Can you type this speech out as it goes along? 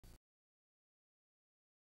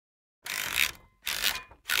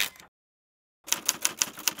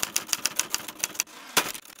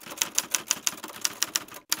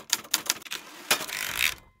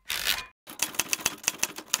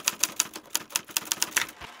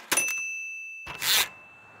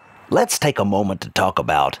Let's take a moment to talk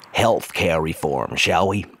about health care reform, shall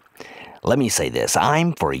we? Let me say this,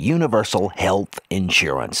 I'm for universal health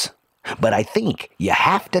insurance. But I think you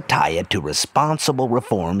have to tie it to responsible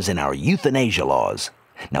reforms in our euthanasia laws.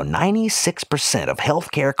 Now, 96% of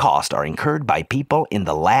healthcare costs are incurred by people in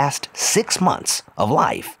the last 6 months of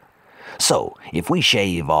life. So, if we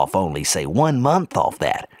shave off only, say, 1 month off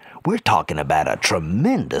that, we're talking about a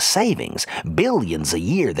tremendous savings, billions a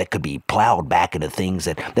year that could be plowed back into things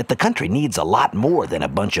that the country needs a lot more than a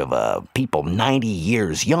bunch of people 90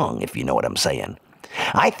 years young, if you know what I'm saying.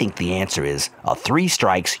 I think the answer is a 3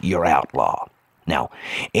 strikes, you're out law. Now,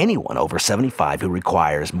 anyone over 75 who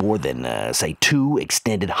requires more than, say, 2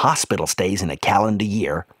 extended hospital stays in a calendar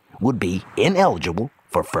year would be ineligible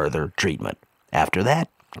for further treatment. After that,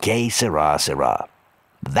 que sera, sera.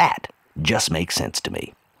 That just makes sense to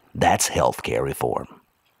me. That's healthcare reform.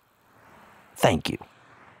 Thank you.